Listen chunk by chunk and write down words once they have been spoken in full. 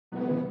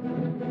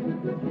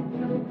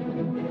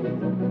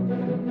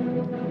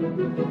Hi,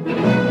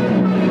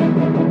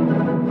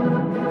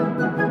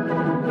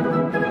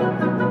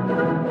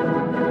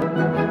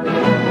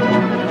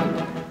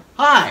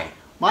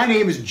 my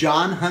name is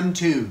John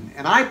Huntoon,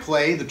 and I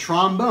play the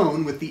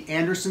trombone with the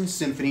Anderson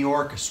Symphony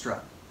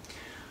Orchestra.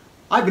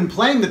 I've been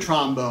playing the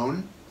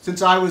trombone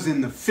since I was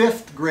in the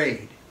 5th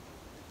grade,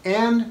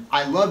 and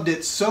I loved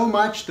it so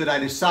much that I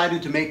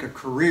decided to make a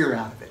career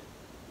out of it.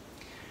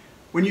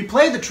 When you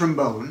play the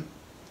trombone,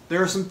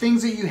 there are some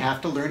things that you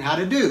have to learn how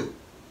to do.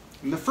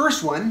 And the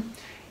first one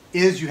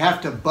is you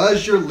have to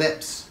buzz your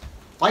lips,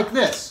 like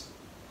this.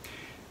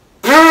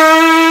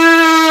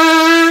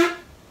 Now,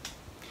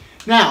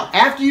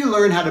 after you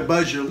learn how to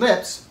buzz your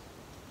lips,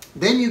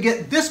 then you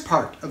get this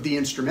part of the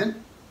instrument,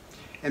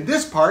 and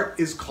this part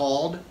is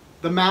called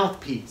the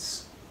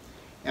mouthpiece.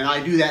 And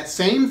I do that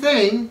same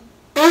thing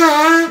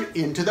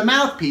into the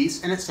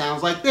mouthpiece, and it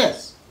sounds like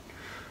this.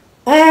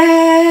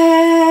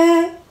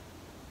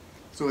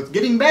 So it's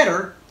getting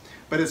better,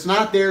 but it's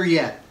not there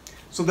yet.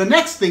 So the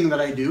next thing that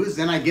I do is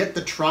then I get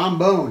the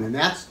trombone, and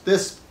that's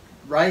this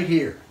right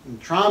here. And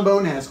the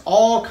trombone has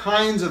all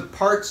kinds of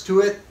parts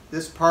to it.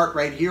 This part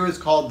right here is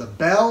called the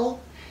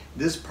bell.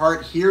 This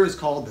part here is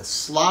called the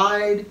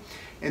slide.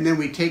 And then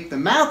we take the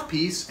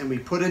mouthpiece and we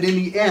put it in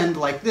the end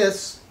like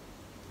this.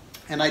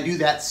 And I do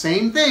that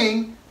same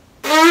thing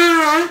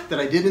that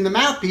I did in the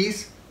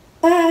mouthpiece.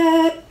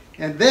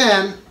 And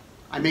then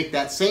I make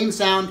that same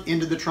sound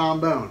into the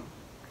trombone.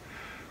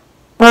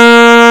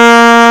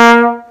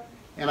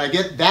 And I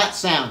get that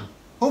sound.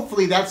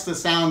 Hopefully that's the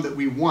sound that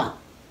we want.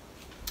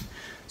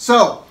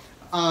 So,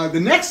 the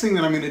next thing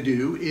that I'm going to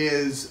do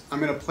is I'm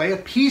going to play a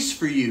piece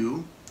for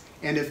you,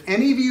 and if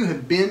any of you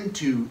have been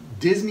to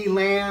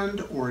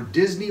Disneyland or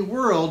Disney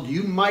World,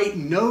 you might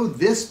know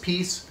this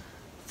piece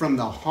from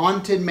the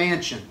Haunted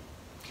Mansion.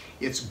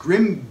 It's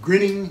Grim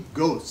Grinning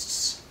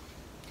Ghosts.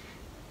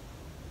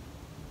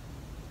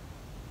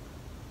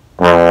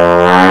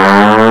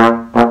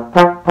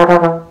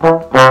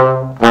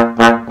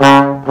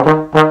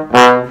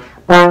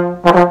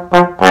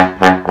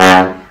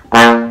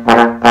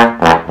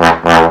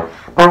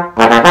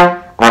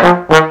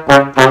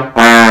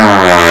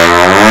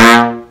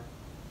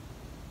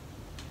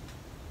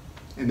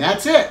 And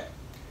that's it.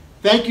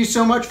 Thank you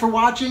so much for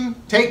watching.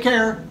 Take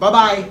care.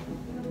 Bye-bye.